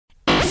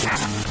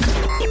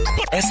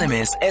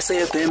SMS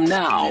SAFM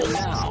now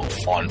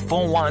on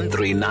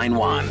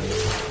 41391.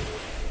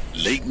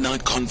 Late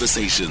Night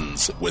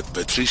Conversations with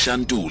Patricia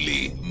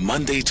Nduli,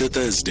 Monday to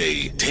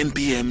Thursday, 10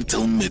 p.m.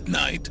 till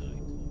midnight.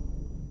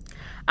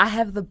 I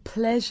have the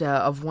pleasure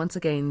of once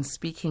again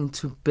speaking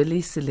to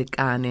Billy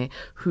Selekane,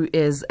 who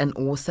is an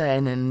author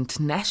and an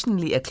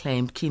internationally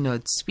acclaimed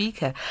keynote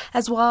speaker,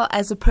 as well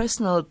as a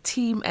personal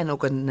team and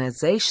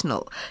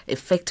organizational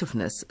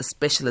effectiveness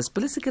specialist.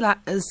 Billy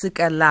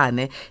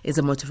Selekane is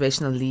a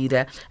motivational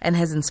leader and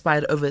has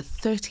inspired over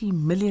 30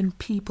 million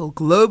people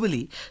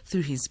globally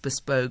through his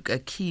bespoke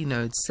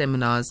keynote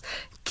seminars,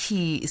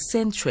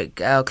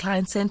 client-centric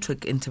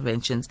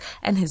interventions,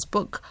 and his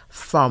book,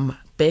 From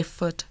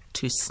Barefoot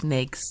to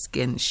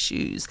Snakeskin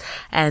Shoes.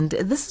 And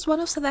this is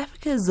one of South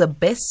Africa's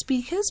best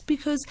speakers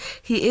because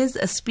he is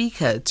a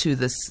speaker to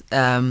this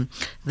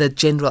the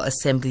General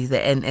Assembly, the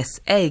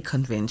NSA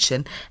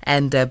convention,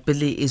 and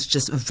Billy is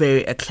just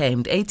very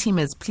acclaimed.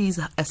 A-teamers, please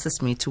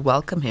assist me to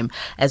welcome him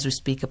as we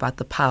speak about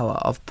the power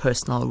of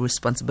personal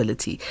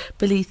responsibility.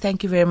 Billy,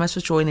 thank you very much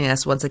for joining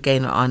us once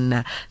again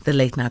on the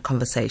Late Night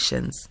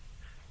Conversations.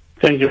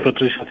 Thank you,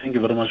 Patricia. Thank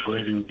you very much for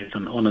having me. It's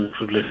an honor and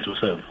privilege to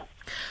serve.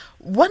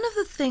 One of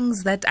the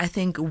things that I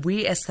think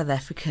we as South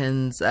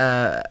Africans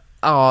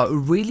are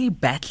really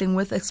battling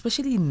with,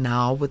 especially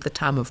now with the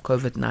time of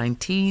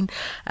COVID-19,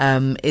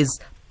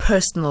 is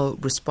personal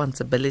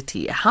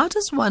responsibility. How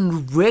does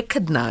one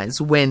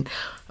recognize when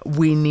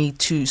we need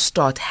to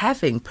start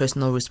having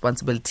personal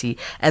responsibility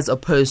as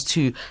opposed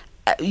to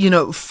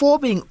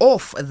fobbing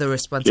off the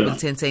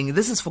responsibility and saying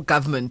this is for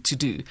government to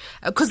do?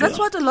 Because that's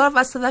what a lot of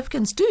us South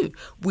Africans do.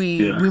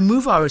 We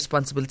remove our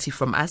responsibility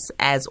from us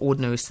as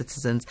ordinary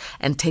citizens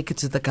and take it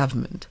to the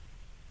government.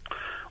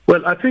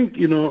 Well, I think,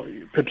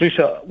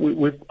 Patricia,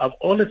 I've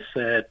always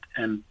said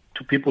and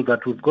to people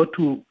that we've got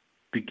to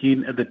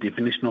begin at the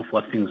definition of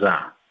what things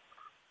are.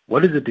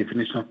 What is the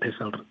definition of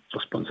personal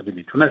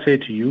responsibility? When I say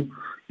to you,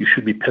 you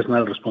should be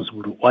personally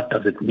responsible, what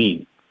does it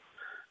mean?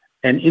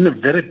 And in a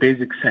very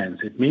basic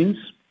sense, it means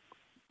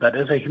that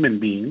as a human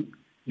being,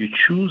 you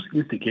choose,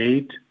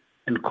 instigate,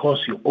 and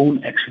cause your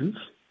own actions.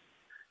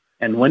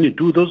 And when you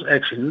do those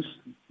actions,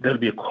 there'll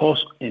be a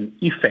cause and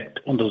effect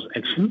on those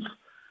actions.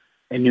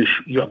 And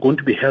you are going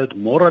to be held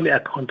morally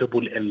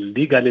accountable and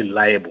legally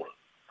liable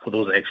for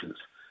those actions.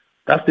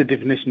 That's the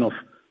definition of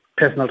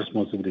personal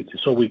responsibility.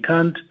 So we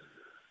can't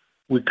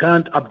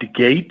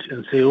abdicate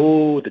and say,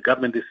 the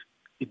government is.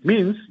 It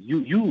means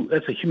you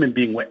as a human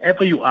being,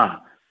 wherever you are,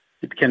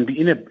 it can be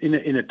in a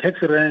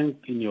taxi rank,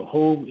 in your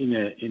home,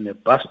 in a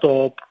bus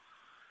stop,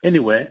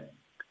 anywhere.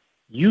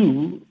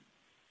 You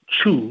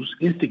choose,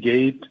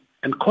 instigate,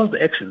 and cause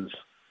the actions.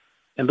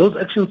 And those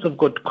actions have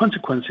got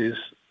consequences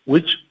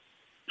which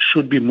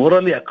should be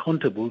morally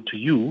accountable to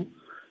you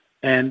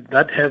and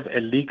that have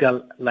a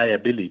legal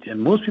liability.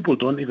 And most people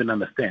don't even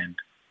understand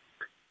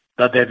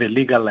that they have a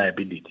legal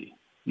liability,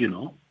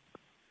 Now,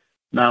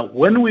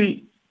 when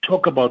we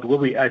talk about where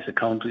we are as a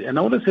country, and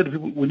I always say to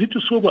people, we need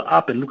to sober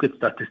up and look at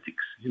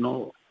statistics,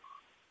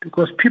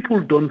 because people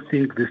don't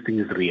think this thing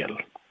is real.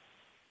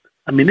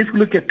 I mean, if you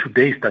look at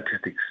today's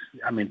statistics,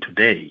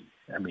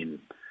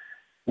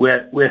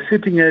 we're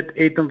sitting at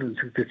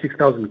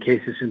 866,000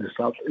 cases in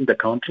the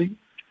country,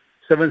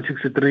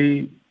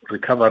 763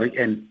 recovery,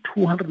 and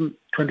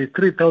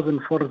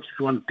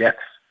 223,461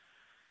 deaths,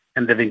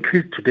 and they've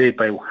increased today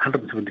by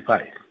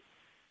 175.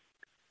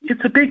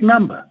 It's a big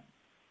number,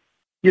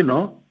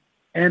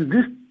 And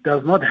this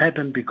does not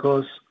happen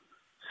because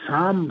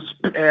some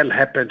spell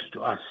happened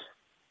to us.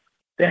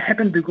 They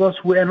happened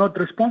because we are not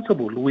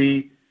responsible.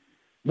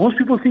 Most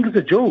people think it's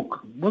a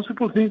joke. Most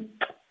people think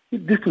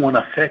this won't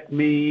affect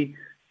me.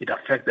 It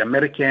affects the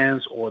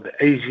Americans or the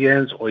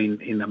Asians or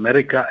in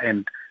America,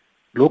 and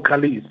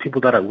locally it's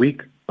people that are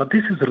weak. But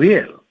this is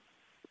real.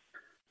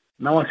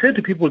 Now, I say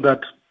to people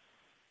that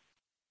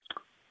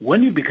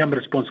when you become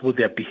responsible,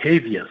 there are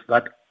behaviors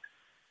that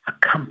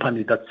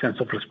accompany that sense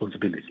of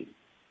responsibility.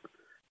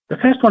 The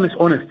first one is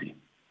honesty.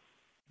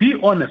 Be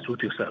honest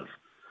with yourself.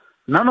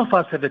 None of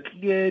us have a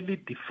clearly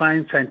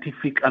defined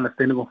scientific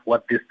understanding of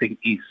what this thing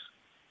is.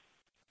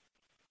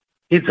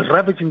 It's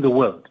ravaging the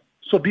world.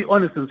 So be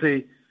honest and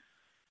say,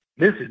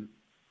 listen,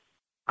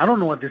 I don't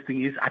know what this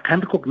thing is. I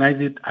can't recognize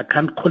it. I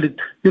can't call it.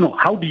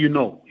 How do you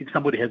know if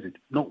somebody has it?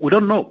 No, we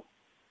don't know.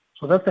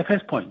 So that's the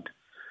first point.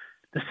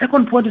 The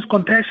second point is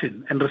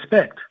compassion and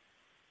respect.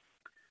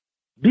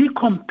 Be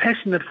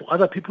compassionate for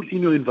other people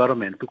in your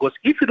environment, because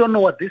if you don't know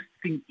what this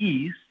thing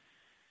is,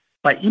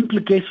 by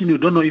implication, you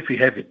don't know if you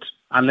have it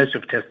unless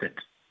you've tested.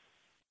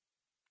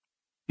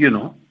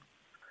 The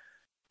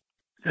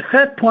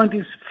third point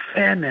is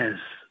fairness.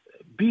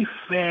 Be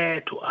fair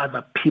to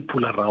other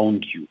people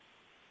around you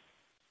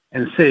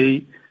and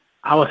say,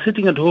 I was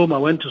sitting at home, I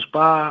went to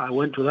spa, I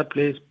went to that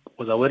place,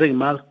 was I wearing a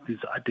mask?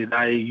 Did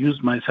I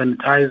use my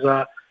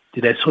sanitizer?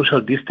 Did I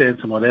social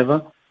distance and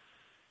whatever?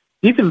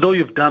 Even though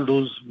you've done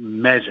those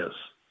measures,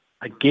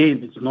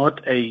 again, it's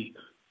not a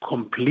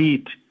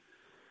complete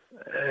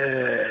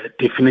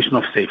definition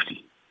of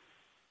safety.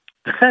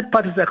 The third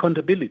part is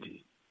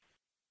accountability.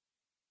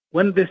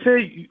 When they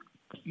say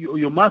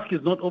your mask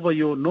is not over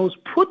your nose,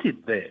 put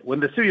it there. When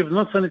they say you have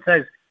not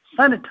sanitized,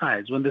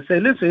 sanitize. When they say,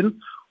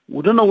 listen,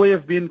 we don't know where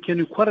you've been, can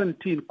you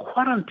quarantine?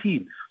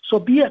 Quarantine. So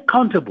be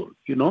accountable,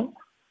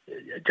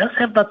 Just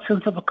have that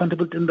sense of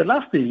accountability. And the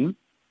last thing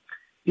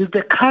is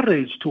the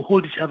courage to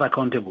hold each other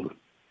accountable.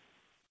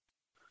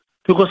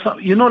 Because,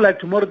 like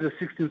tomorrow is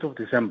the 16th of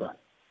December.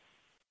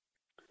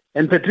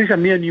 And Patricia,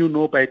 me and you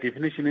know by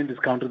definition in this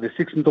country, the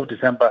 16th of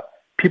December,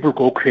 people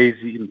go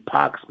crazy in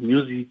parks,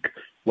 music,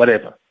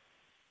 whatever.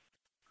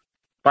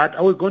 But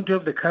are we going to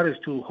have the courage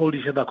to hold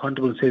each other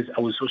accountable and say,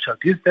 are we social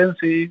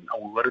distancing?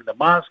 Are we wearing the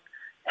mask?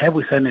 Have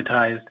we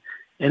sanitized?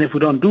 And if we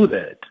don't do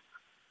that,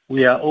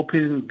 we're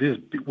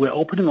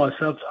opening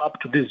ourselves up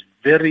to this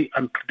very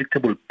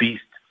unpredictable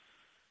beast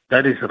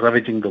that is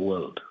ravaging the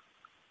world.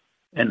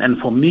 And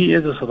for me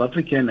as a South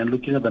African and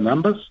looking at the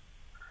numbers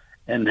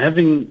and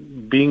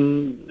having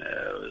been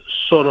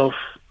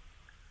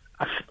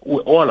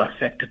we're all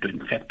affected or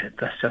infected.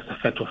 That's just a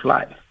fact of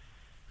life.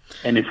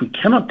 And if we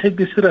cannot take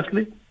this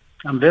seriously,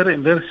 I'm very,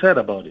 very sad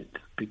about it,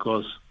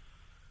 because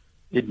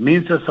it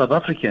means as South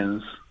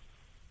Africans,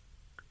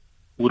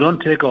 we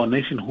don't take our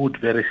nationhood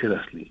very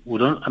seriously. We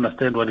don't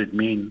understand what it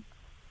means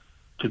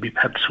to be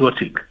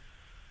patriotic,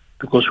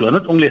 because we are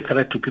not only a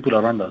threat to people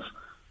around us,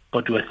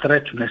 but we're a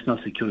threat to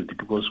national security,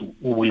 because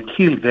we will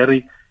kill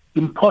very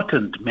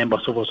important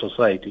members of our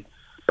society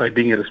by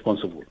being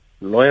irresponsible.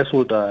 Lawyers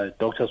will die,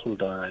 doctors will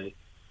die,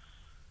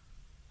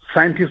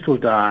 scientists will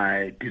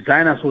die,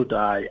 designers will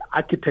die,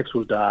 architects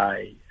will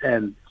die,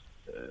 and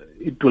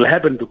it will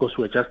happen because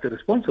we're just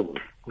irresponsible.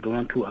 We don't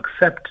want to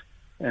accept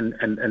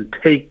and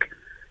take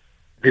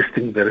this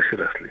thing very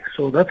seriously.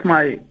 So that's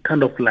my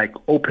kind of like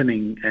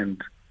opening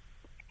and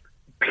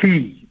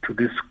plea to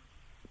this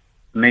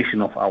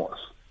nation of ours,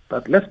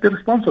 that let's be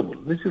responsible.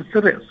 This is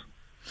serious.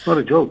 It's not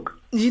a joke.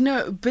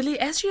 Billy,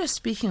 as you're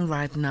speaking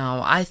right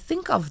now, I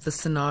think of the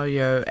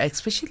scenario,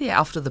 especially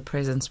after the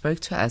president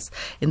spoke to us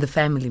in the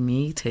family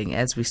meeting,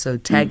 as we saw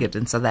tagged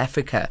in South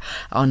Africa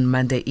on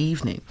Monday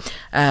evening,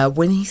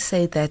 when he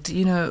said that,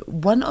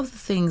 one of the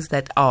things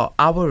that are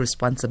our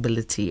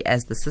responsibility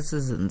as the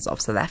citizens of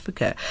South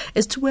Africa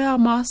is to wear our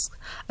masks,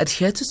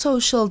 adhere to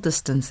social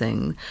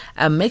distancing,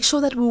 make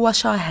sure that we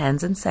wash our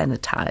hands and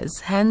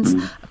sanitize. Hands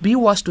be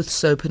washed with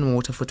soap and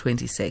water for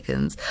 20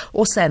 seconds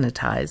or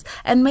sanitize,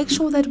 and make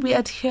sure that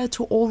we adhere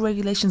to all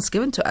regulations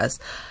given to us.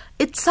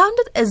 It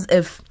sounded as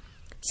if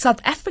South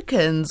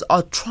Africans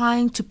are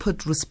trying to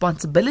put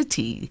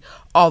responsibility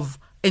of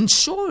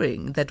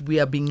ensuring that we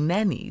are being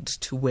nannied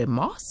to wear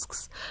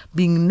masks,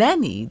 being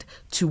nannied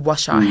to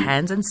wash our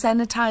hands and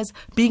sanitize,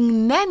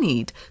 being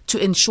nannied to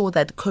ensure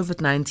that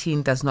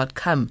COVID-19 does not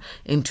come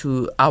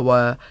into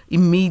our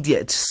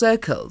immediate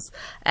circles.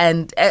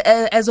 And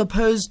as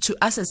opposed to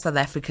us as South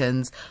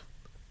Africans,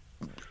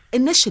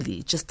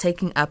 initially just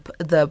taking up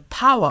the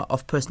power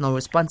of personal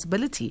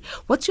responsibility.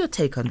 What's your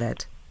take on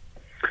that?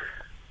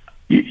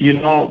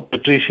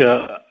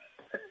 Patricia,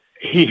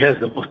 he has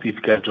the most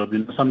difficult job.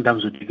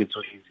 Sometimes we take it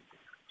so easy.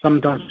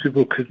 Sometimes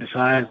people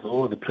criticize,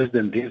 the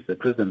president this, the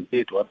president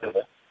did,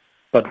 whatever.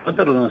 But what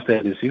I don't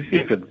understand is if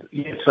you have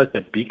such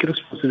a big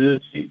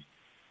responsibility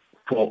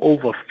for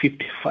over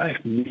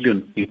 55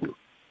 million people,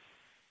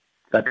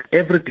 that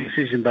every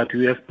decision that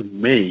you have to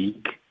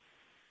make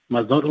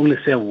must not only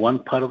serve one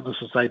part of the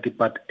society,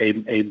 but a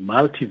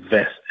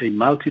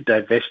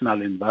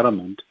multidimensional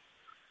environment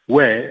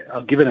where,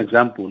 I'll give an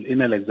example,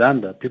 in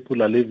Alexander,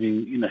 people are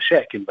living in a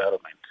shack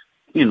environment.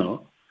 In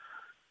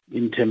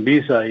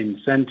Tembisa,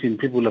 in Sentin,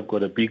 people have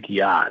got a big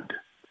yard.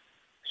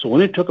 So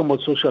when you talk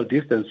about social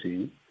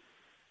distancing,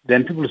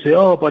 then people say,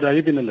 but I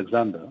live in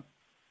Alexander.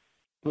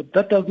 But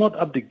that does not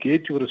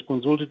abdicate your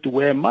responsibility to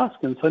wear a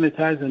mask and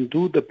sanitize and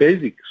do the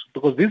basics,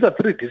 because these are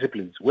three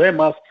disciplines: wear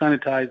mask,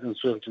 sanitize, and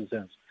social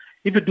distance.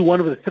 If you do one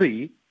of the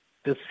three,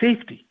 there's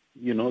safety.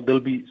 There'll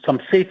be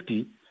some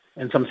safety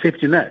and some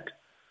safety net.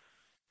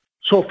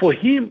 So for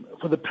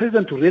the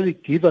president to really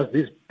give us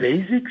these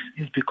basics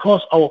is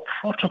because our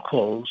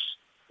protocols,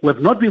 we have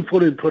not been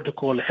following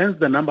protocol, hence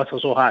the numbers are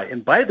so high.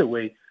 And by the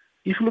way,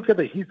 if you look at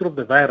the history of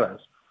the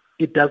virus,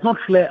 it does not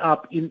flare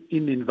up in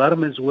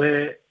environments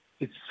where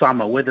it's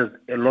summer, where there's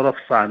a lot of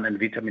sun and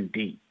vitamin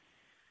D.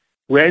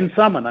 We're in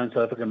summer now in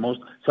South Africa.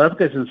 South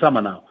Africa is in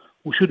summer now.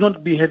 We should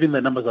not be having the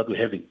numbers that we're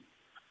having.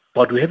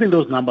 But we're having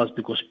those numbers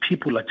because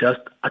people are just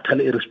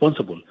utterly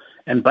irresponsible.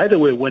 And by the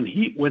way, when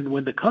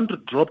the country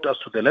dropped us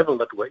to the level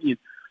that we're in,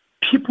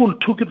 people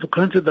took it for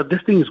granted that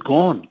this thing is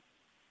gone.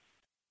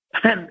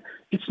 And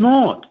it's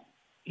not.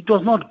 It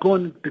was not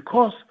gone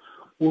because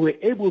we were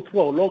able through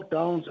our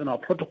lockdowns and our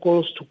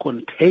protocols to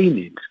contain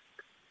it.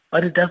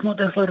 But it does not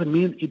necessarily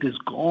mean it is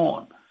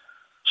gone.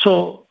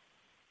 So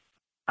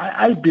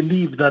I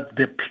believe that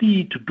the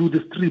plea to do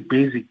these three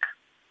basic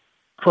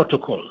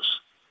protocols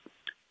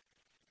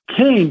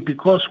came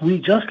because we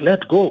just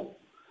let go.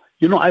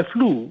 I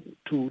flew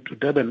to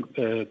Durban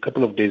a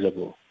couple of days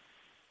ago,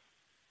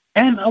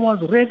 and I was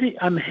really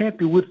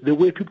unhappy with the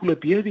way people are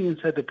behaving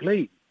inside the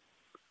plane.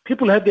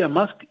 People have their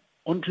mask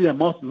onto their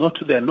mouth, not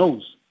to their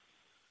nose.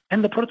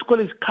 And the protocol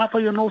is cover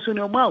your nose and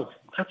your mouth.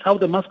 That's how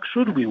the mask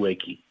should be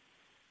working.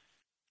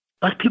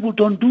 But people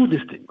don't do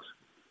these things.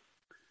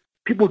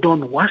 People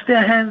don't wash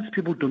their hands.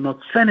 People do not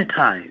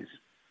sanitize.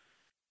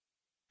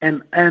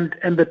 And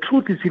the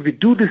truth is, if you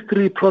do these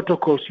 3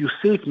 protocols, you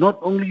save not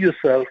only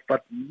yourself,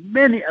 but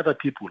many other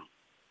people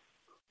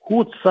who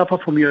would suffer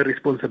from your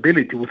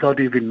responsibility without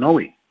even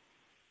knowing.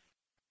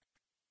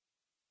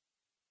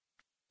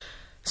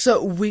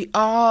 So we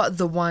are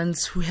the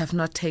ones who have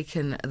not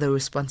taken the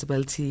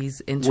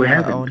responsibilities into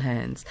our own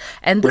hands.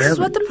 And this is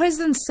what the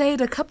president said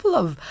a couple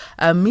of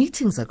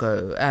meetings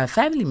ago,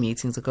 family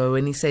meetings ago,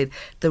 when he said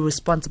the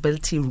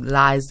responsibility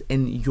lies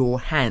in your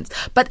hands.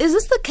 But is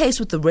this the case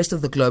with the rest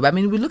of the globe? I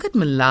mean, we look at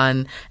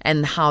Milan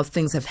and how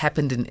things have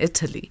happened in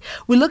Italy.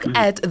 We look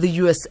at the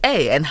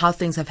USA and how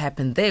things have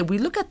happened there. We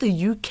look at the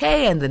UK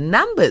and the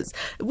numbers.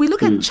 We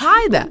look at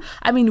China.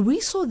 I mean, we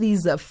saw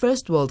these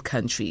first world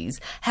countries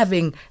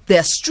having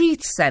their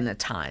streets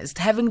sanitized,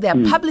 having their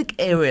public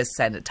areas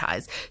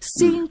sanitized,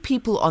 seeing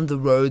people on the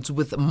roads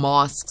with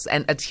masks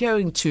and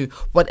adhering to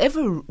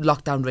whatever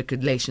lockdown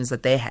regulations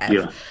that they have.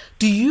 Yeah.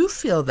 Do you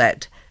feel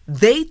that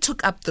they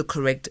took up the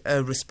correct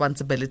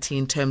responsibility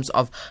in terms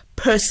of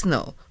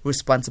personal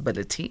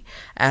responsibility,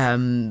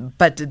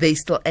 but they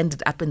still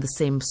ended up in the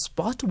same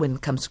spot when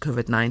it comes to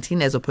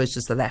COVID-19 as opposed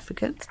to South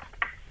Africans?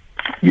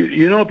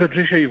 You know,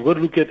 Patricia, you've got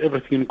to look at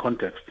everything in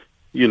context,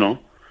 you know.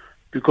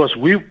 Because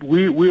we were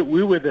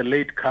the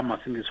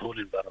latecomers in this whole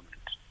environment,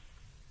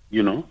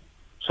 you know.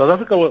 South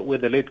Africa were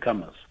the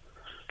latecomers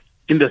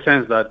in the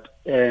sense that,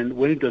 and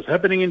when it was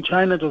happening in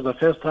China, it was the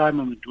first time.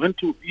 When we went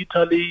to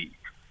Italy,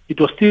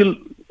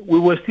 we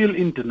were still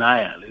in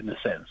denial in a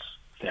sense.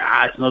 Say,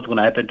 it's not going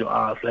to happen to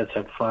us. Let's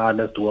have fun.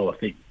 Let's do our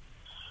thing.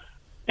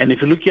 And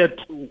if you look at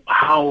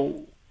how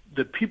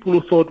the people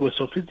who thought were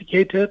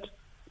sophisticated,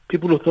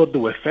 people who thought they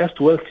were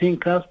first world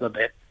thinkers, that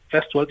they had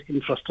first world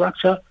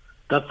infrastructure,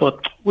 that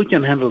thought, we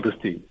can handle this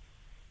thing.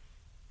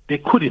 They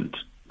couldn't.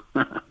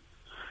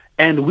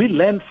 And we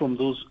learned from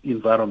those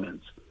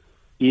environments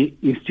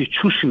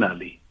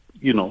institutionally,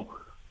 you know.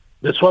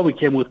 That's why we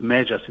came with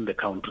measures in the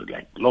country,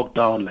 like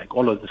lockdown, like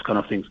all of these kind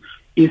of things.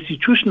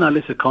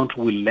 Institutionally, as a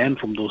country, we learned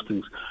from those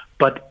things.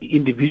 But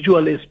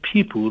individually, as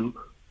people,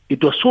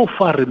 it was so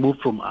far removed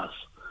from us.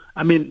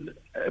 I mean,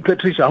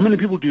 Patricia, how many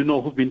people do you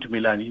know who've been to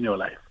Milan in your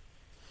life?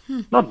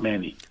 Not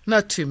many.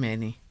 Not too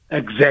many.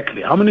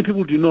 Exactly. How many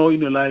people do you know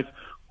in your life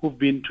who've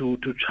been to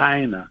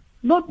China?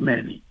 Not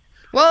many.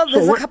 Well,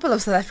 there's a couple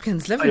of South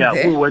Africans living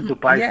there. Who went to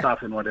buy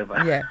stuff and whatever.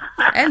 Yeah,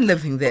 and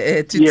living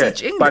there to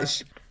teach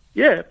English.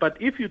 But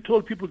if you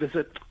told people, they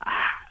said,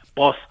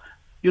 boss,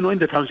 you know, in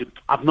the township,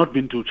 I've not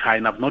been to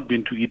China, I've not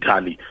been to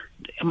Italy.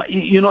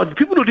 You know,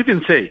 people would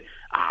even say,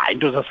 it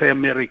doesn't say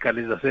America,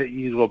 it doesn't say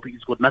Europe,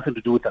 it's got nothing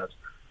to do with us.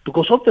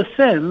 Because of the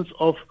sense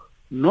of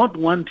not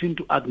wanting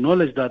to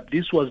acknowledge that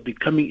this was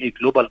becoming a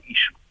global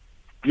issue,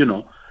 you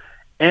know.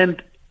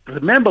 And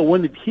remember,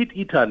 when it hit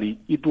Italy,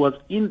 it was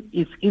in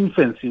its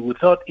infancy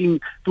there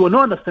was no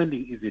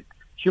understanding, is it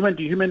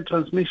human-to-human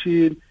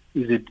transmission,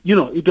 is it, you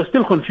know, it was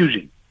still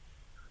confusing.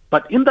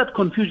 But in that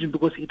confusion,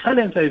 because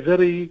Italians are a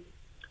very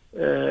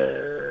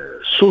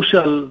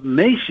social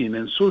nation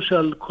and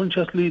social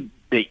consciously,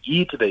 they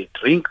eat, they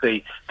drink,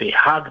 they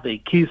hug, they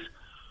kiss.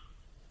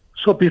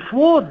 So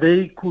before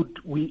the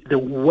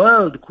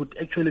world could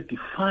actually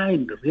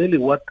define really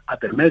what are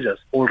the measures,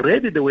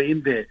 already they were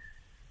in the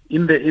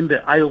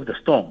eye of the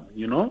storm,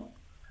 you know.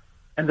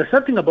 And the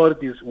sad thing about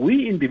it is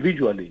we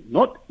individually,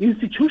 not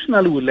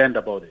institutionally, we learned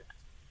about it.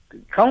 The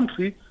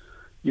country,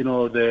 you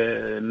know,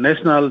 the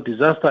National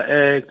Disaster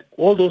Act,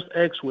 all those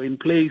acts were in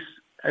place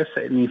as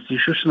an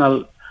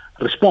institutional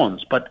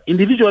response. But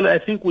individually, I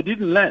think we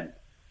didn't learn.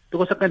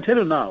 Because I can tell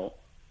you now,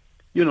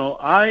 you know,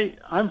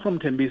 I'm from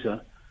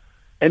Tembisa.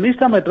 And each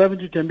time I drive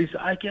into Tembisa,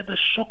 I get the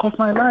shock of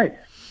my life.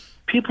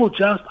 People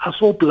just are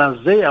so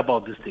blasé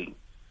about this thing.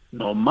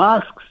 No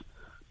masks.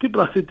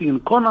 People are sitting in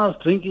corners,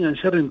 drinking and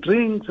sharing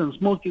drinks and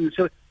smoking and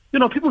sharing. You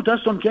know, people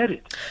just don't get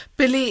it.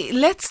 Billy,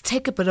 let's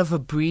take a bit of a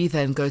breather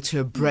and go to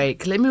a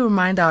break. Let me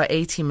remind our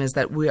A-teamers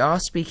that we are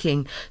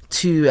speaking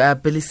to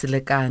Billy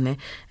Selekane,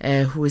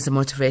 who is a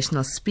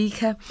motivational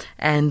speaker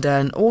and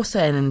an author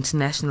and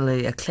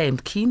internationally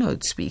acclaimed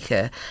keynote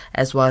speaker,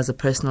 as well as a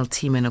personal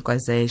team and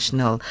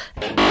organizational.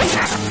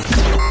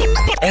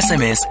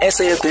 SMS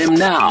SAFM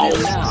now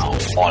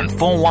on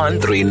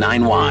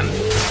 41391.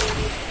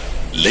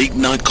 Late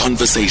Night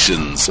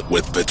Conversations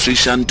with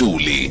Patricia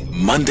Nduli,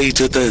 Monday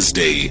to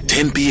Thursday,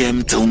 10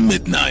 p.m. till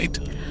midnight.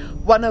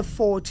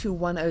 104 to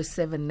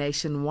 107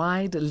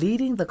 nationwide,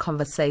 leading the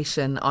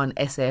conversation on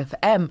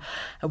SAFM.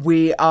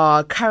 We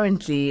are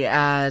currently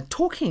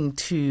talking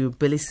to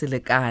Billy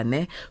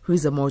Selekane, who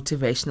is a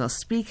motivational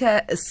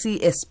speaker.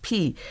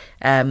 CSP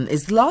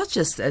is the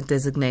largest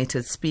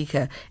designated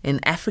speaker in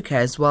Africa,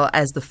 as well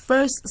as the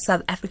first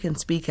South African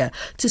speaker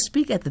to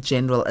speak at the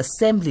General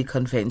Assembly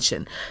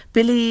Convention.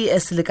 Billy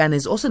Selekane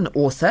is also an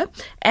author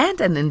and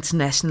an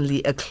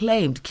internationally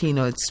acclaimed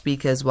keynote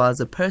speaker, as well as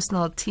a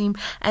personal team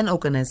and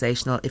organization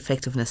Organizational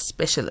Effectiveness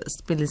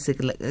Specialist.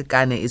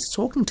 Selekane is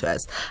talking to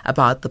us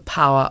about the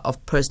power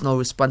of personal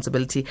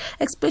responsibility,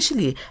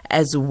 especially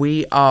as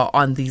we are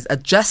on these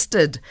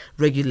adjusted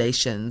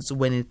regulations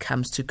when it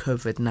comes to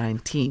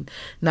COVID-19.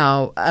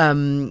 Now,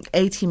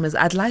 A-teamers,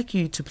 I'd like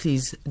you to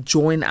please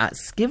join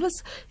us. Give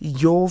us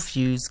your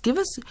views, give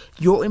us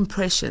your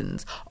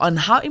impressions on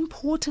how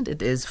important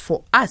it is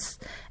for us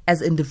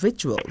as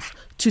individuals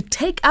to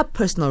take up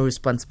personal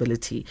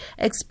responsibility,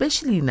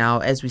 especially now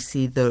as we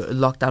see the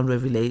lockdown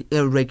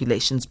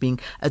regulations being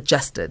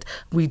adjusted.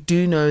 We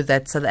do know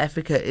that South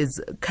Africa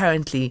is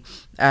currently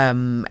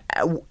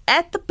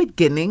at the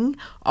beginning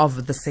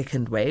of the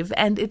second wave,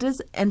 and it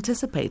is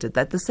anticipated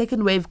that the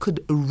second wave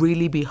could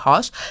really be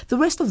harsh. The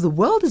rest of the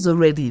world is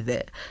already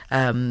there.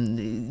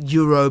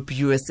 Europe,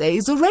 USA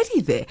is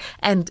already there,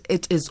 and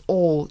it is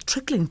all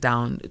trickling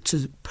down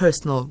to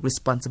personal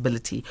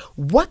responsibility.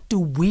 What do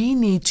we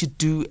need to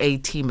do,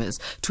 A-teamers,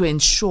 to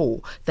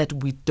ensure that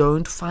we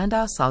don't find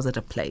ourselves at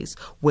a place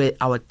where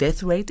our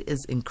death rate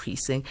is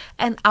increasing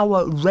and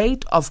our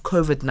rate of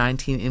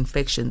COVID-19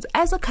 infections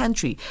as a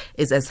country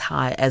is as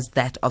high as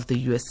that of the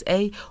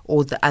USA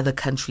or the other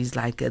countries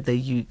like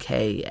the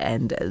UK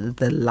and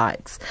the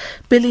likes?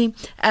 Billy,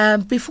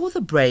 before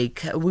the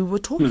break, we were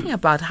talking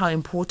about how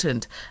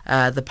important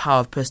the power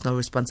of personal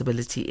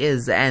responsibility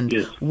is and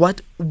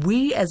what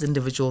we as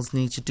individuals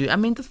need to do. I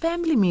mean, the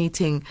family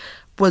meeting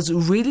was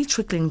really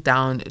trickling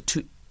down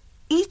to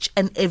each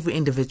and every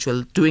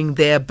individual doing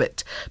their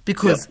bit,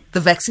 because the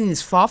vaccine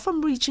is far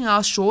from reaching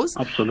our shores.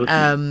 Absolutely.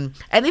 And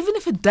even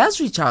if it does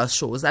reach our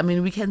shores, I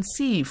mean, we can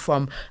see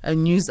from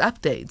news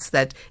updates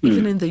that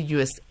even in the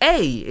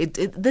USA,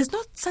 there's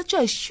not such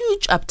a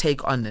huge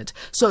uptake on it.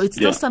 So it's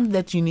still something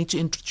that you need to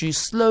introduce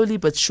slowly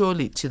but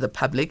surely to the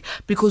public,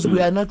 because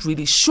we are not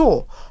really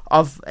sure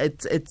of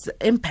its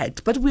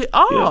impact. But we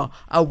are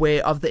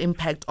aware of the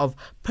impact of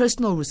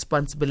personal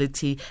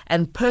responsibility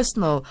and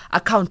personal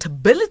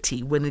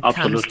accountability when it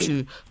comes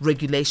to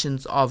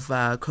regulations of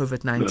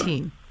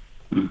COVID-19.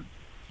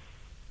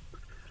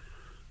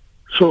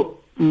 So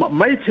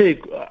my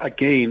take,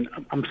 again,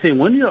 I'm saying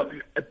when you're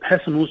a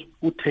person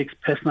who takes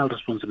personal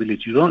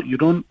responsibility, you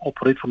don't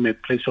operate from a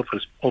place of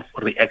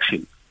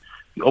reaction.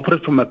 You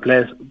operate from a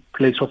place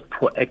of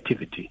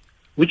proactivity,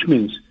 which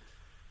means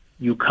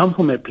you come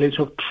from a place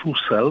of true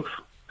self,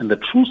 and the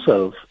true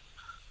self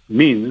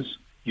means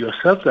you're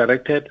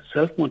self-directed,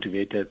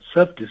 self-motivated,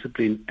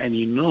 self-disciplined, and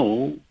you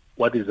know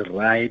what is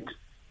right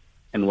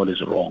and what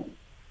is wrong,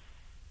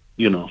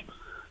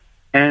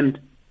 And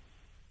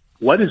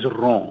what is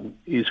wrong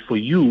is for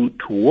you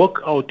to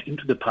walk out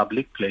into the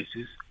public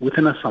places with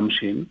an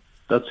assumption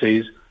that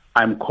says,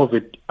 I'm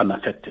COVID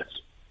unaffected.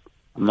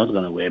 I'm not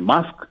going to wear a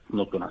mask. I'm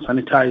not going to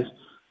sanitize.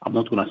 I'm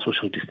not going to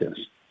social distance.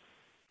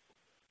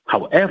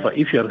 However,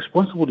 if you're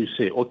responsible, you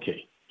say,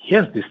 okay,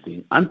 here's this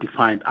thing,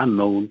 undefined,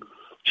 unknown,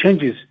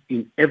 changes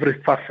in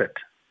every facet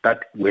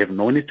that we have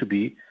known it to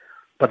be,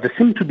 but there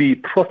seem to be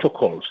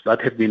protocols that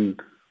have been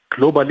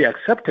globally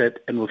accepted,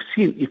 and we've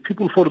seen if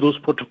people follow those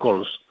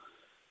protocols,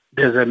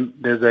 there's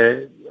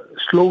a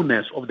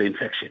slowness of the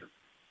infection.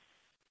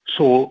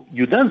 So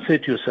you then say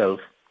to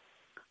yourself,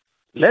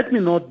 let me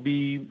not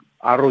be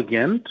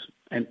arrogant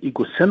and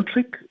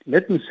egocentric.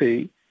 Let me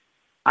say,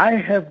 I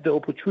have the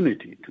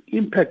opportunity to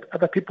impact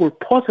other people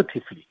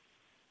positively,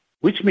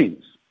 which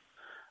means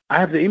I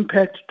have the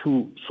impact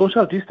to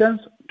social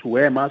distance, to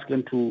wear a mask,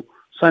 and to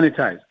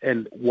sanitize.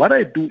 And what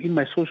I do in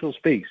my social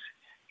space,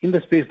 in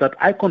the space that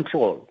I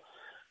control,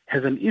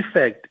 has an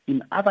effect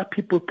in other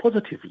people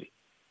positively,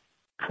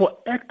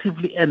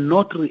 proactively and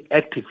not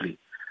reactively.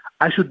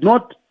 I should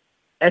not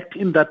act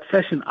in that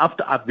fashion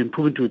after I've been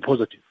proven to be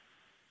positive.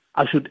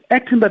 I should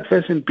act in that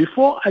fashion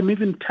before I'm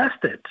even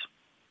tested.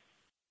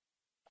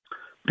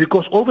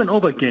 Because over and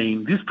over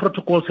again, these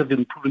protocols have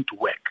been proven to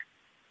work.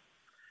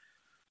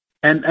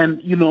 And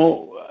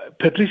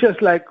Patricia,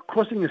 is like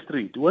crossing a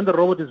street. When the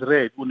robot is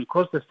red, when you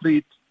cross the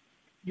street,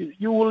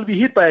 you will be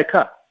hit by a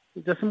car.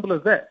 It's as simple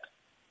as that.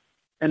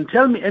 And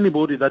tell me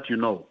anybody that you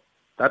know,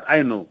 that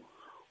I know,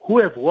 who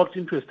have walked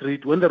into a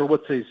street when the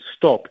robot says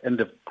stop and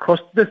they've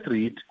crossed the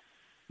street,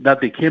 that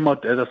they came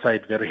out the other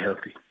side very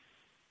healthy.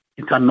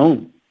 It's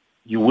unknown.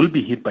 You will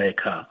be hit by a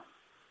car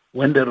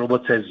when the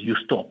robot says you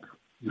stop.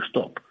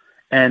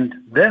 And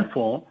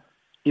therefore,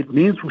 it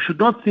means we should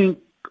not think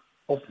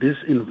of this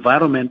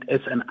environment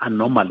as an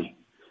anomaly.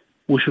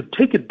 We should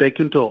take it back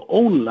into our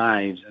own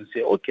lives and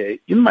say, okay,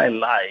 in my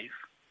life,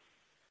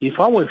 if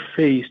I were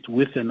faced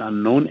with an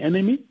unknown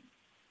enemy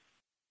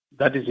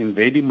that is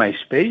invading my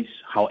space,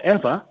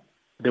 however,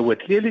 there were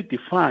clearly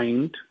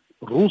defined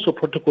rules or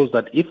protocols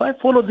that if I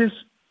follow this,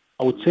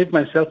 I would save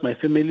myself, my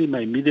family,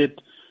 my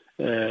immediate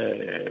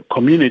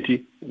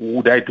community.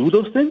 Would I do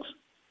those things?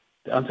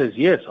 The answer is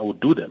yes, I would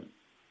do them.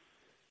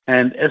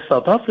 And as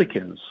South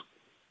Africans,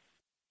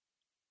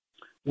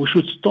 we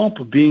should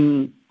stop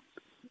being,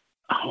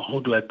 how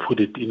do I put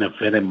it in a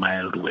very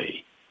mild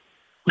way?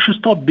 We should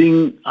stop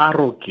being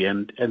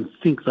arrogant and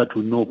think that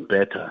we know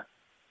better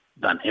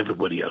than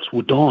everybody else.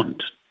 We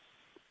don't.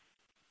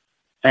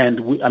 And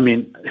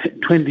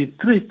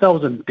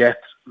 23,000 deaths,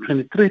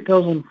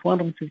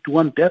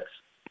 23,451 deaths.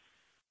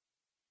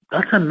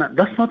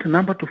 That's not a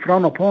number to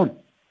frown upon.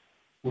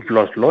 We've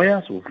lost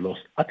lawyers, we've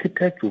lost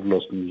architects, we've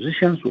lost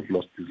musicians, we've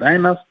lost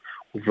designers,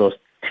 we've lost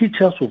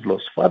teachers, we've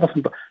lost fathers.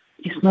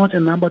 It's not a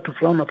number to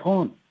frown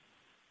upon.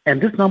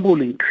 And this number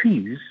will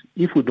increase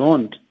if we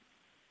don't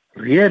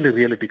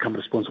really become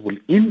responsible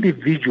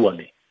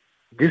individually.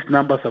 These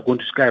numbers are going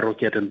to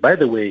skyrocket. And by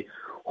the way,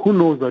 who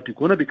knows that you're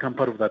going to become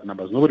part of that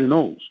number? Nobody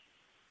knows.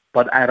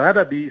 But I'd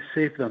rather be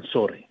safe than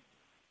sorry.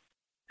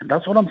 And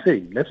that's what I'm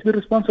saying. Let's be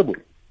responsible.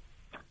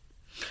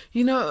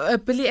 You know,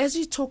 Billy, as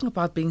you're talking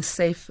about being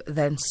safe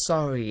than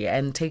sorry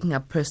and taking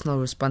up personal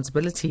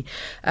responsibility,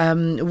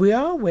 we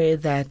are aware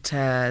that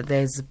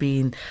there's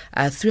been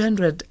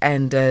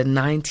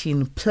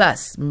 319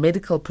 plus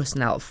medical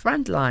personnel,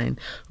 frontline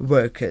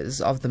workers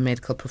of the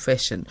medical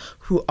profession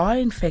who are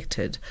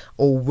infected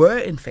or were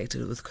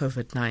infected with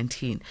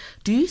COVID-19.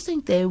 Do you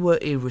think they were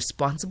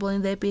irresponsible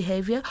in their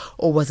behavior,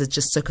 or was it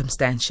just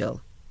circumstantial?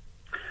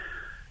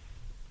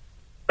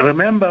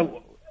 Remember,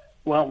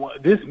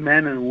 these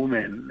men and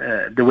women,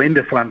 they were in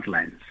the front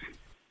lines,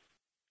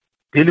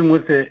 dealing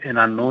with an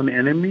unknown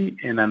enemy,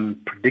 an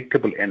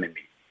unpredictable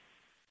enemy.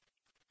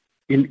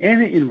 In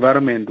any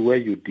environment where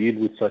you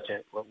deal with such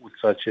a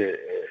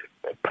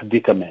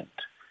predicament,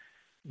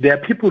 there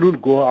are people who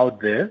go out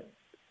there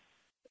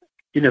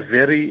in a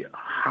very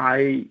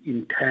high,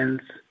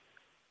 intense,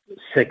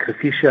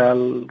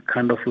 sacrificial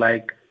kind of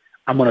like,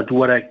 I'm going to do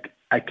what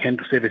I can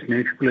to save as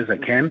many people as I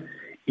can.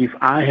 If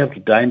I have to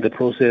die in the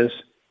process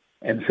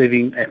and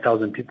saving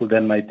 1,000 people,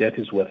 then my death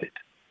is worth it.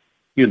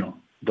 You know,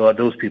 there are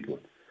those people.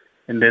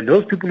 And then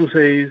those people who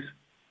say,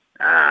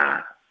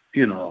 I'm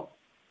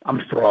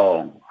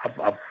strong.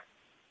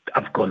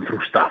 I've gone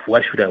through stuff.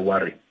 Why should I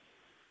worry?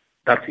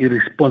 That's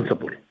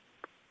irresponsible.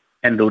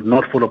 And they would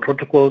not follow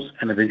protocols,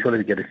 and eventually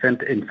they get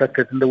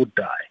infected and they would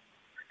die.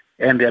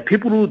 And there are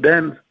people who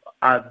then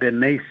are the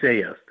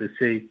naysayers. They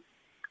say,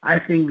 I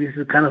think this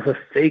is kind of a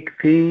fake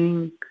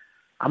thing.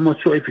 I'm not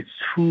sure if it's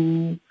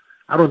true.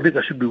 I don't think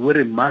I should be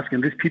wearing a mask,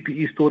 and this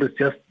PPE store is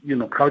just,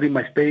 crowding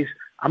my space.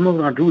 I'm not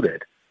going to do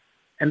that.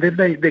 And then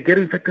they get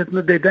infected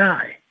and they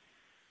die.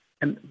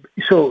 And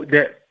so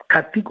there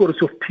are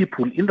categories of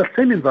people in the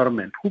same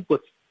environment who've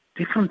got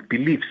different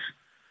beliefs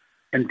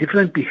and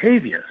different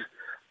behaviors.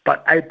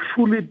 But I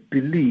truly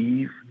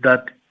believe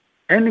that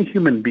any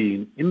human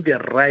being in their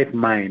right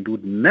mind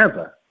would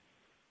never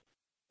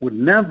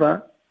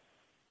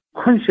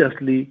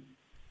consciously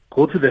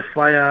go to the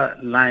fire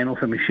line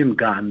of a machine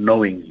gun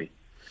knowingly.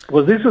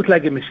 Because this is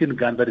like a machine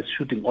gun that is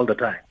shooting all the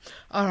time.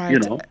 All right.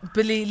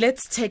 Billy,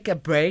 let's take a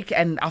break,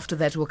 and after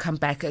that we'll come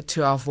back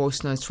to our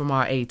voice notes from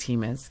our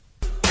A-teamers.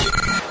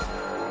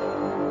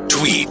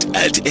 Tweet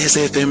at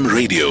SFM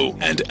Radio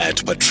and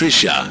at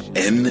Patricia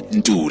N.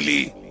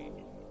 Nduli.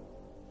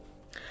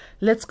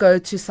 Let's go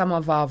to some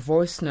of our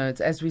voice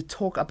notes as we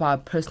talk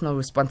about personal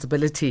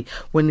responsibility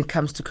when it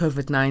comes to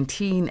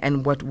COVID-19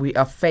 and what we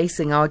are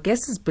facing. Our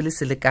guest is Billy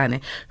Selekane,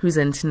 who's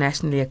an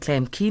internationally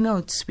acclaimed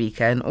keynote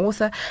speaker and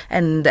author,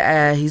 and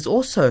he's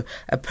also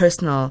a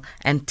personal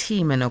and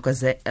team and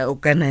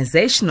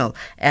organizational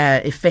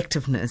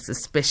effectiveness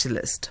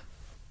specialist.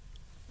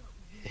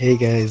 Hey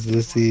guys,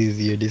 this is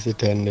Yodisa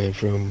Tande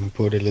from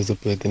Port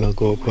Elizabeth in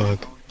Algoa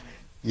Park.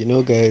 You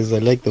know, guys, I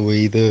like the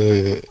way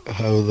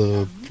how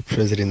the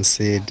president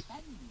said,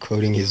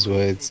 quoting his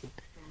words,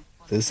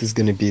 this is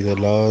going to be the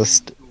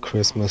last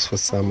Christmas for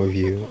some of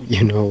you.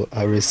 You know,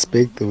 I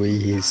respect the way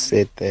he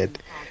said that,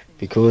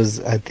 because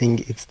I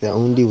think it's the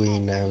only way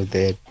now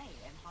that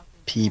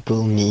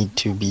people need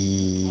to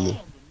be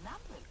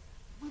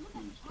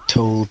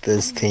told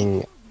this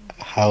thing,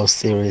 how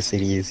serious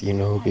it is,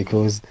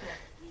 because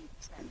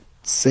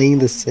saying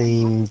the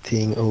same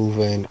thing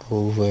over and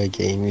over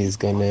again is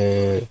going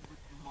to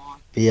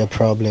be a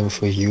problem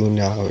for you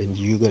now, and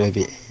you're gonna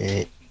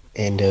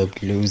end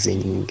up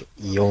losing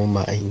your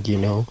mind,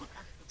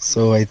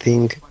 So I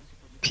think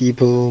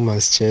people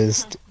must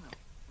just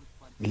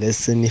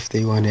listen if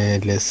they want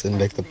to listen.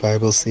 Like the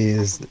Bible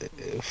says,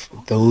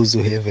 those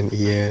who have an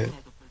ear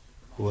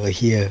will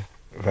hear,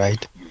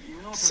 right?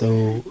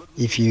 So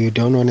if you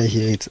don't want to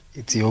hear it,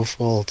 it's your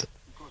fault.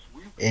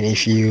 And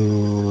if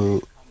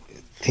you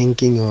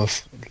thinking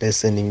of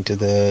listening to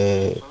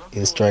the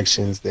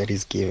instructions that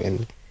is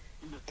given,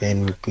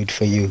 then good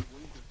for you.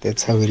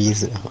 That's how it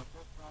is now.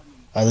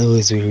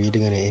 Otherwise, we're really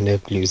going to end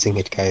up losing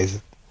it,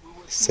 guys.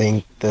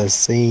 Saying the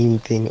same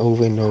thing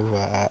over and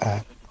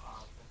over.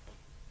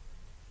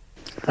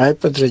 Right,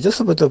 Patricia, just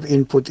a bit of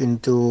input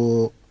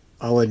into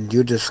our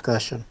new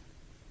discussion,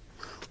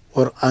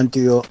 or onto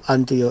your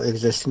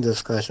existing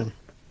discussion.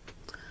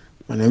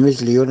 My name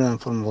is Leon, and I'm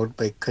from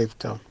Wildbay, Cape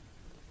Town.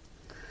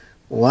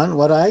 One,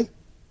 what I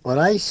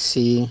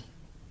see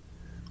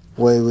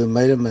where we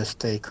made a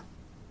mistake,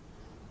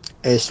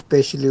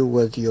 especially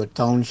with your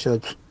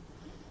townships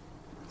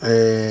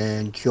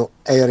and your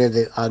area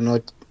that are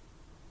not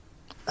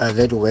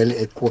that well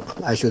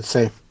equipped, I should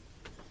say,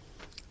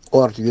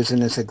 or using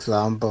this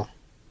example,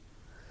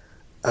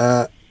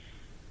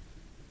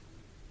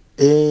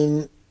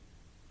 in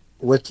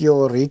with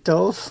your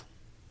retails,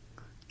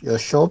 your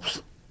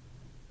shops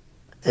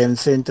and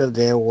center,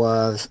 there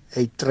was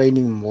a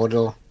training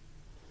model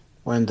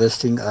when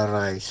this thing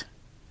arrives.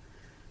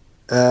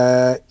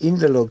 In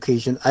the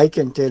location, I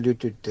can tell you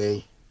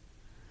today,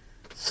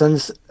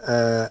 since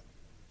the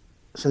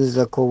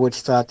COVID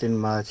started in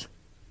March,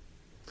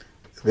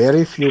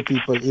 very few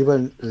people,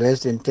 even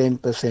less than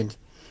 10%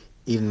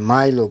 in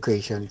my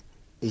location,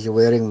 is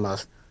wearing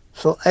masks.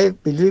 So I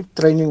believe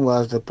training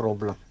was the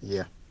problem.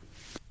 Yeah.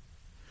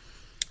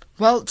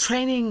 Well,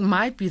 training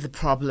might be the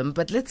problem,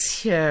 but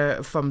let's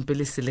hear from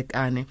Billy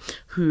Selekane,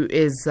 who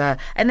is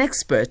an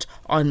expert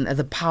on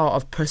the power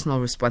of personal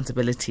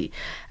responsibility.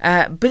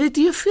 Billy,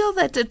 do you feel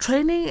that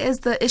training is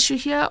the issue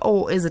here,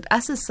 or is it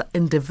us as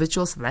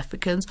individual South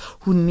Africans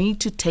who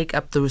need to take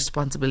up the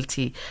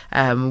responsibility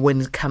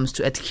when it comes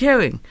to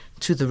adhering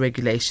to the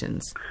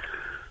regulations?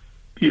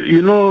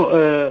 You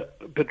know,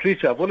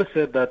 Patricia, I've always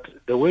said that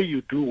the way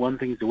you do one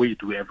thing is the way you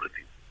do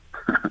everything.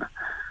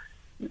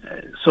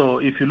 So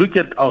if you look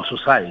at our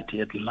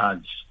society at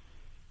large,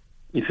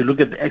 if you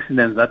look at the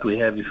accidents that we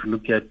have, if you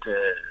look at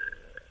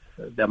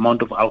the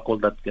amount of alcohol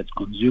that gets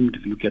consumed,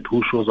 if you look at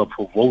who shows up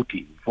for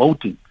voting,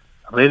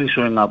 really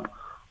showing up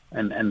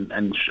and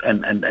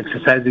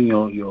exercising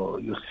your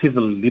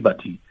civil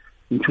liberty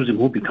in choosing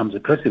who becomes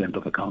the president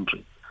of a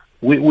country,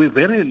 we're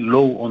very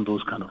low on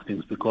those kind of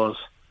things because,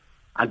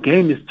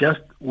 again, it's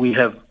just we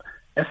have,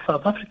 as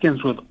South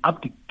Africans, we've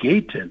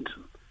abdicated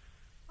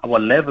our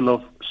level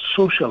of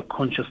social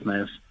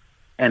consciousness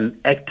and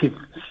active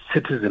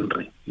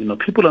citizenry. You know,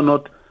 people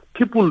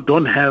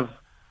don't have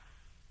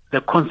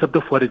the concept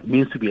of what it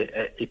means to be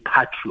a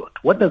patriot.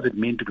 What does it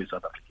mean to be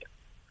South African?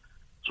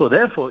 So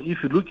therefore,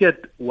 if you look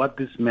at what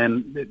this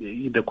man,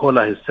 the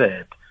caller has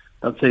said,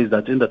 that says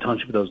that in the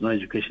township there was no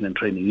education and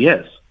training.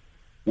 Yes,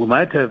 we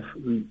might have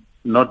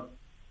not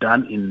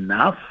done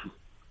enough,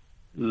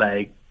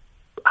 like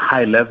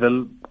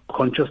high-level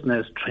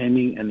consciousness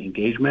training and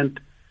engagement,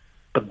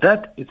 but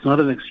that it's not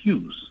an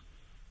excuse.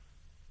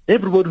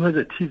 Everybody who has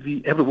a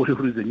TV, everybody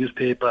who reads a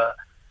newspaper,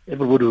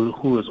 everybody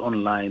who is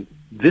online,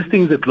 this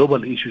thing is a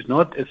global issue. It's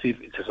not as if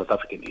it's a South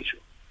African issue.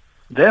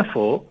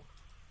 Therefore,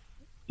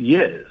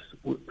 yes,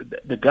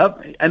 the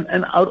government,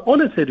 and I would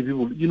always say to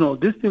people, you know,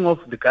 this thing of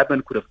the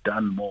government could have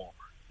done more,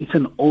 it's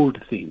an old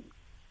thing.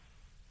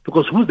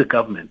 Because who's the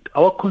government?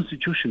 Our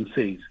constitution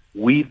says,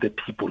 we the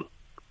people.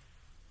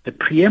 The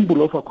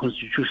preamble of our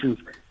constitution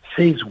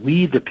says,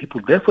 we the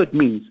people. Therefore, it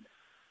means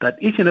that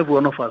each and every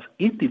one of us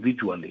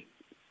individually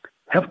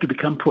have to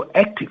become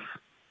proactive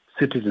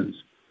citizens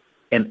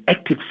and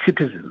active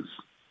citizens.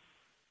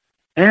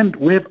 And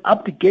we have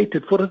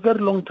abdicated for a very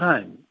long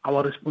time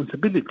our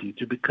responsibility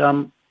to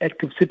become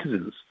active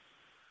citizens.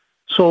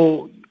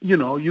 So, you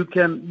know, you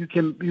can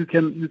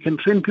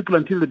train people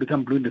until they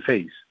become blue in the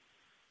face.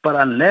 But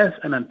unless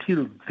and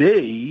until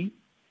they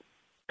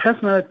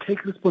personally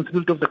take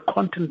responsibility of the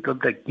content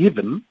that they're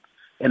given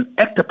and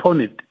act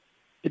upon it,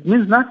 it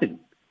means nothing.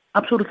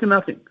 Absolutely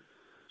nothing.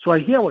 So I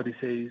hear what he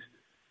says,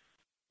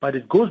 but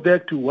it goes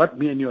back to what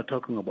me and you are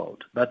talking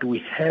about, that we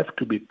have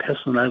to be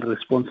personally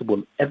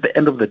responsible at the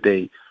end of the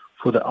day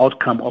for the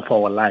outcome of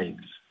our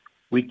lives.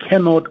 We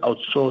cannot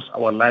outsource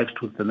our lives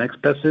to the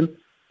next person,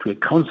 to a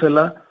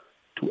councillor,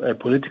 to a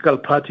political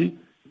party,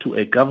 to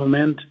a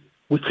government.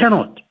 We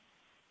cannot.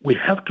 We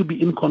have to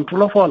be in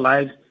control of our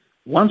lives.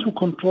 Once we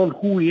control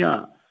who we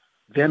are,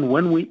 then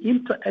when we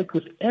interact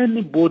with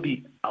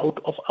anybody out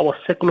of our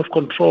circle of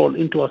control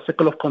into our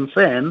circle of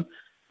concern,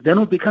 then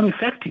we become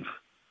effective.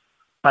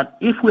 But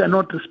if we are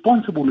not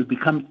responsible, we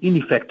become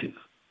ineffective.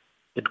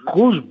 It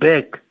goes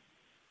back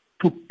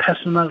to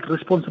personal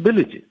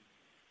responsibility.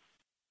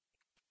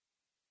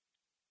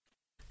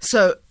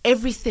 So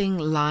everything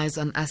lies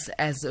on us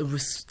as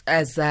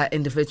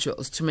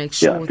individuals to make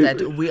sure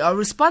that we are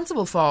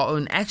responsible for our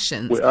own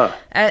actions. We are.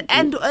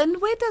 And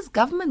where does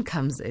government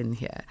comes in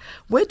here?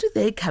 Where do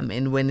they come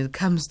in when it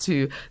comes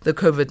to the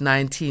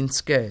COVID-19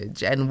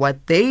 scourge and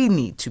what they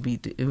need to be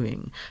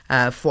doing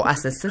for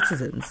us as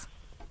citizens?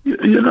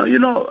 You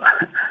know,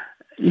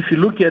 if you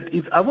look at,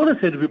 if I want to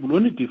say to people,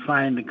 when you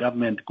define the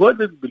government, go a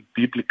little bit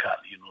biblical.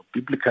 You know,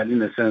 biblical in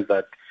the sense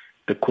that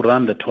the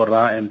Quran, the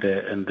Torah, and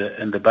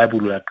the Bible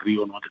will agree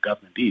on what the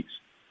government is.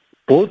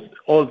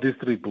 All these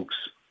three books,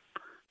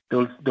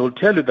 they'll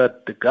tell you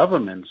that the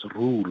government's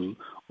rule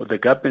or the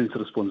government's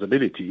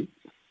responsibility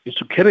is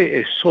to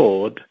carry a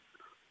sword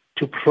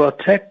to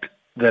protect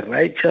the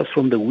righteous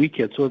from the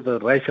wicked, so the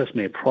righteous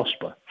may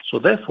prosper. So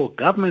therefore,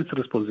 government's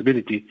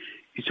responsibility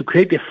is to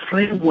create a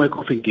framework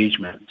of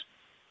engagement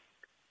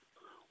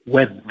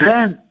where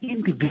then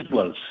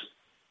individuals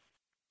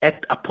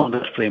act upon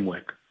that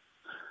framework.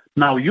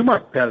 Now you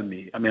must tell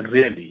me, I mean,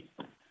 really,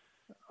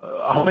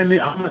 how many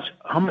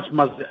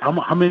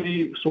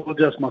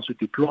soldiers must we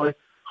deploy?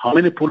 How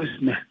many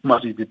policemen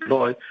must we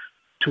deploy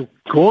to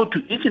go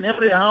to each and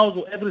every house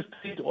or every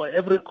street or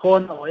every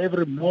corner or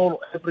every mall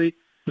or to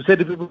say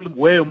to people,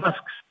 wear your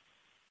masks?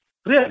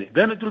 Really?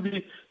 Then it will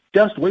be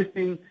just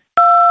wasting,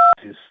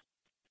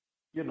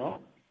 you know.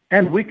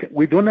 And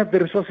we don't have the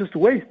resources to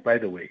waste, by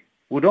the way.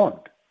 We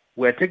don't.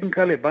 We're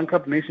technically a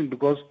bankrupt nation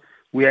because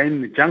we are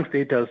in junk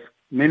status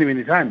many,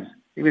 many times,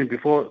 even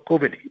before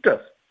COVID hit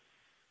us.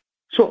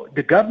 So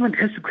the government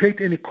has to create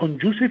a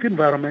conducive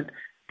environment.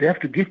 They have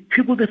to give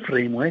people the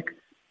framework,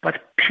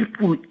 but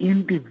people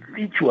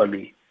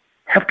individually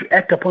have to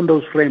act upon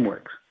those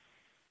frameworks.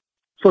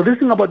 So this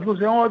thing about people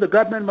saying, oh, the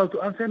government must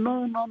do, I say,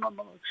 no,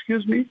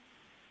 excuse me.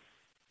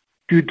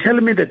 Do you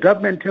tell me the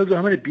government tells you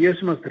how many beers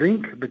you must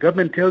drink? The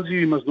government tells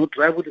you must not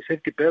drive with a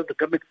safety belt? The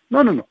government,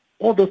 no.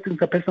 All those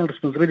things are personal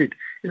responsibility.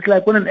 It's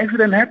like when an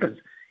accident happens.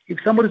 If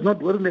somebody's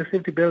not wearing their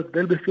safety belt,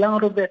 they'll be flung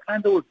out of their car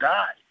and they will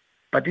die.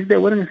 But if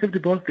they're wearing a safety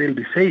belt, they'll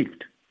be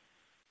saved.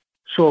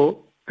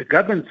 So the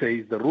government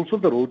says the rules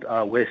of the road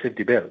are wear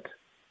safety belt.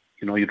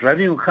 You're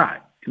driving your car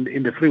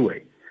in the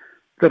freeway.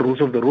 The rules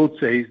of the road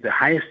says the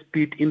highest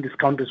speed in this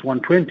country is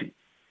 120.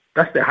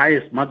 That's the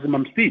highest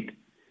maximum speed.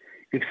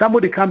 If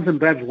somebody comes and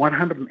drives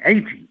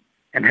 180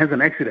 and has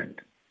an accident,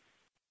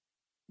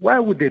 why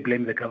would they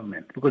blame the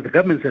government? Because the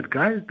government said,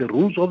 guys, the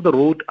rules of the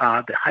road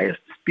are the highest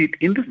speed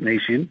in this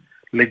nation,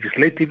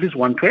 legislatively is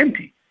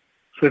 120.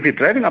 So if you're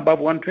driving above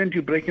 120,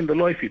 you're breaking the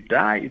law. If you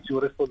die, it's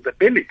your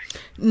responsibility.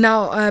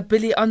 Now,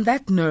 Billy, on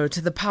that note,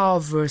 the power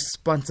of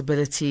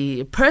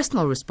responsibility,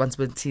 personal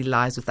responsibility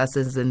lies with us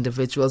as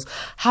individuals.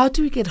 How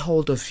do we get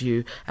hold of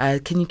you?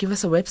 Can you give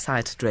us a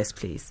website address,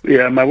 please?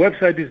 Yeah, my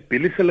website is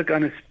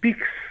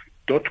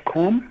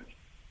billyselekanespeaks.com.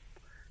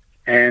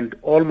 And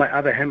all my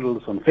other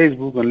handles on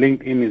Facebook and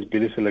LinkedIn is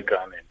Billy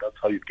Selekane. That's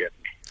how you get me.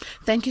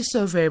 Thank you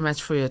so very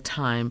much for your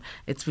time.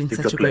 It's been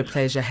such a great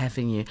pleasure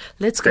having you.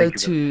 Let's go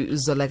to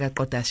Zoleka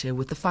Kotashe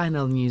with the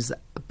final news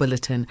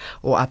bulletin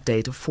or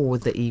update for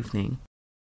the evening.